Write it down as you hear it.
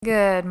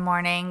Good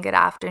morning, good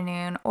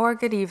afternoon, or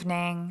good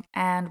evening,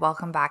 and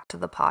welcome back to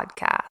the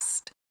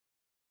podcast.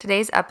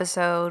 Today's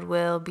episode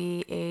will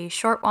be a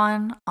short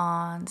one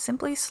on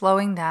simply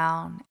slowing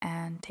down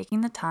and taking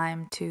the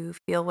time to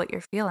feel what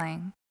you're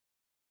feeling.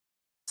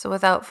 So,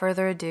 without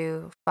further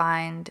ado,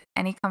 find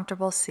any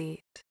comfortable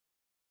seat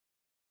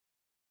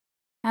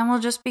and we'll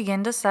just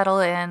begin to settle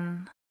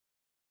in,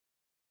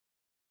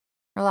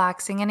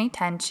 relaxing any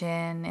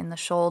tension in the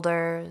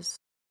shoulders,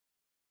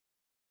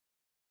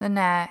 the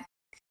neck,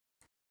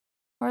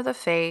 or the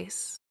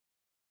face,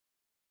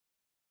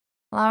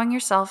 allowing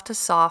yourself to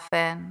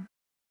soften.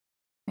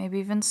 Maybe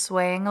even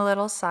swaying a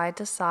little side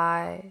to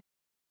side,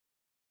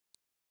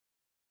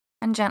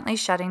 and gently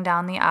shutting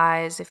down the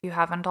eyes if you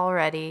haven't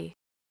already.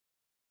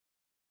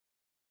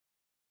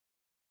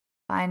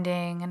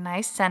 Finding a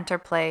nice center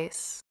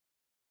place.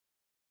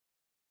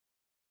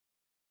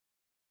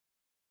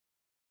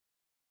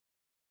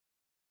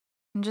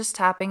 And just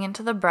tapping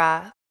into the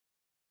breath,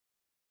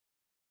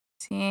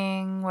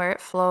 seeing where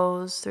it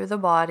flows through the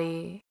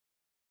body.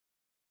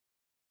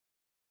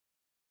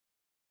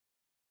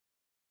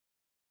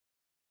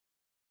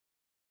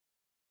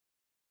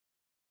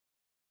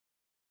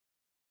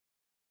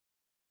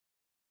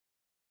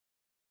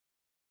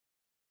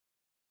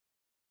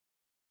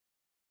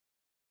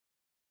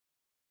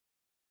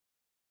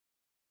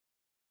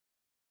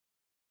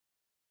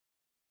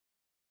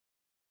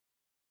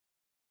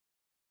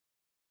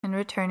 And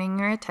returning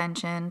your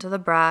attention to the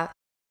breath.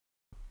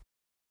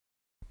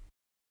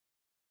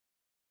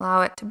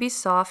 Allow it to be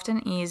soft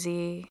and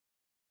easy,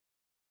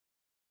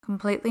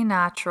 completely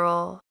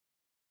natural.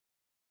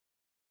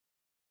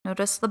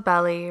 Notice the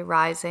belly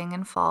rising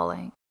and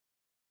falling.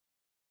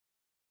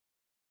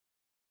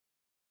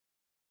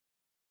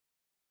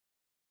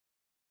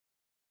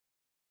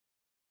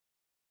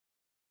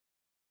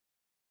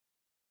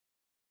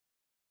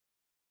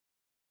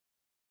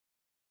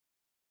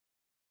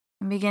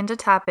 And begin to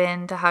tap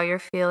into how you're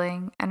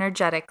feeling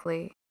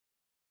energetically.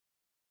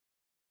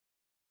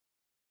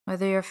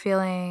 Whether you're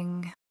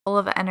feeling full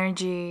of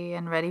energy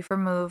and ready for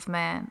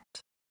movement,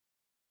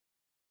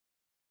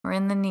 or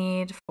in the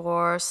need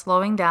for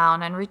slowing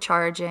down and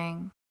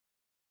recharging,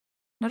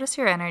 notice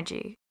your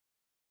energy.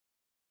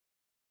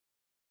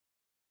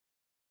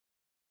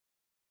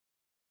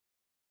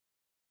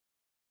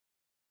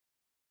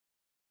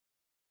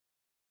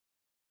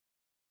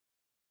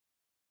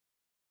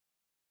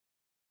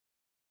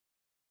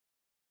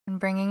 And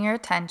bringing your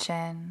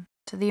attention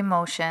to the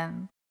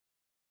emotion.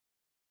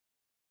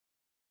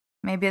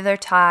 Maybe they're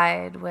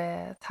tied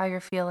with how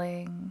you're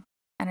feeling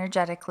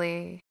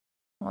energetically,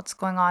 what's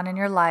going on in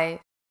your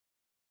life.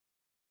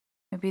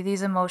 Maybe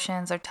these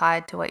emotions are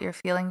tied to what you're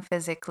feeling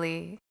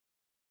physically,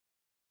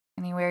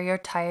 anywhere you're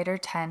tight or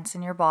tense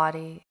in your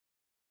body.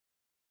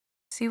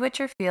 See what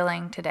you're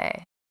feeling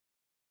today.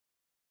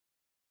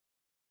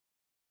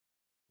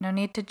 No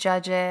need to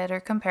judge it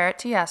or compare it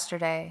to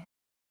yesterday,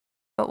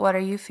 but what are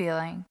you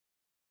feeling?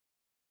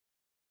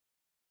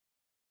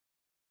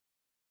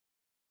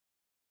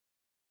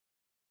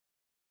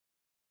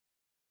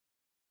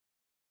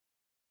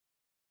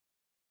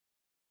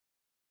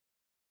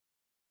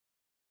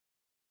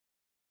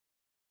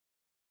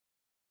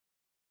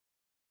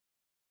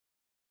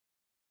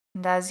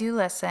 And as you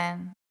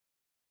listen,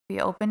 be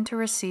open to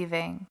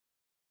receiving.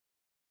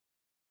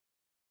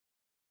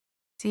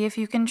 See if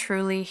you can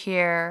truly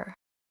hear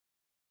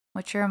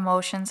what your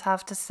emotions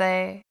have to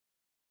say,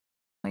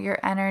 what your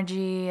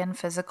energy and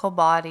physical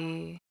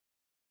body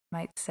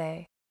might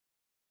say.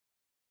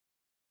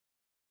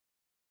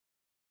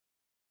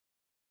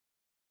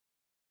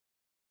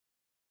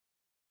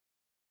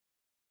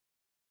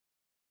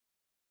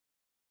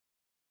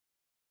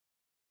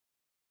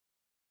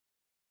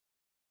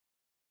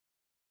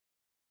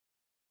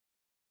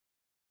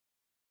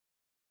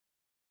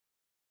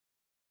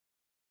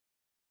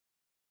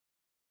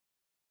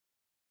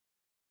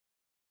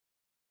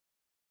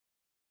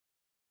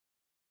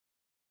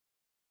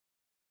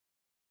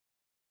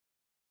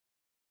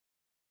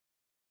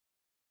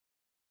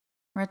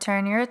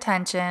 Return your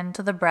attention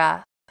to the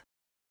breath,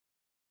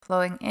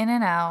 flowing in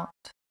and out,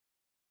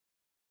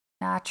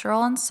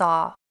 natural and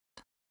soft.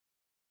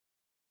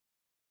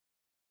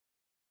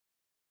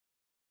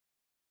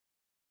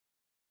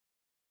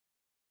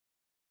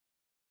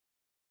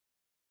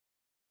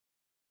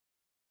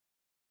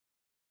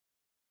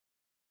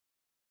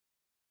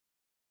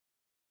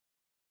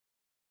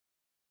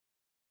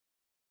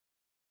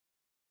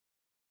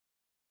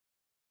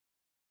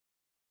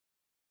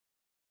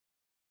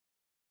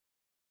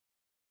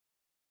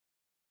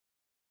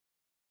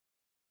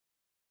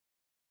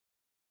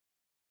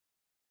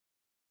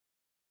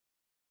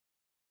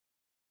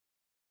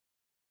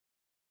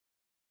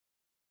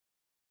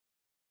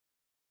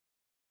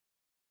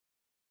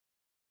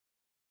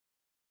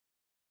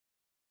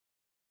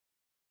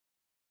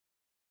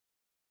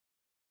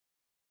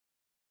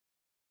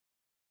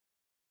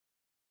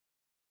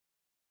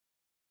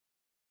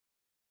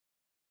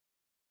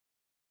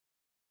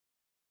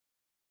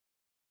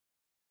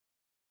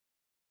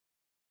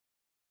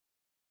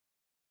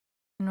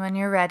 And when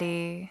you're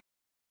ready,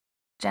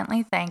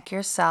 gently thank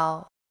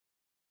yourself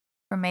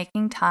for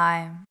making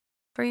time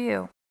for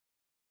you,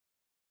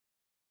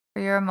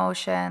 for your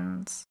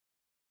emotions,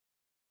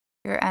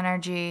 your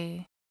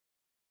energy,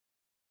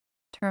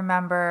 to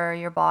remember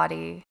your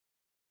body.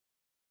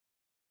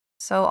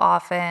 So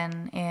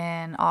often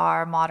in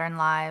our modern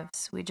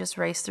lives, we just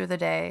race through the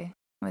day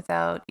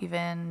without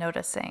even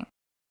noticing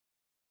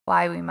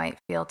why we might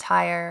feel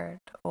tired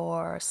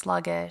or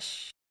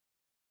sluggish,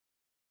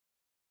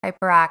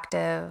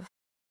 hyperactive.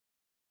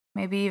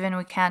 Maybe even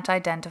we can't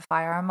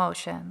identify our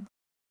emotions,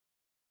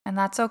 and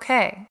that's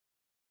okay.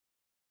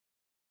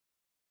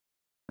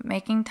 But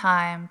making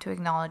time to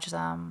acknowledge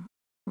them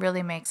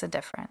really makes a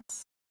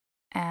difference,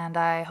 and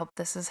I hope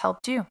this has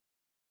helped you.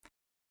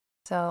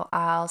 So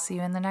I'll see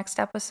you in the next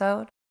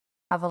episode.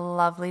 Have a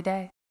lovely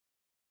day.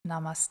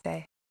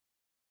 Namaste.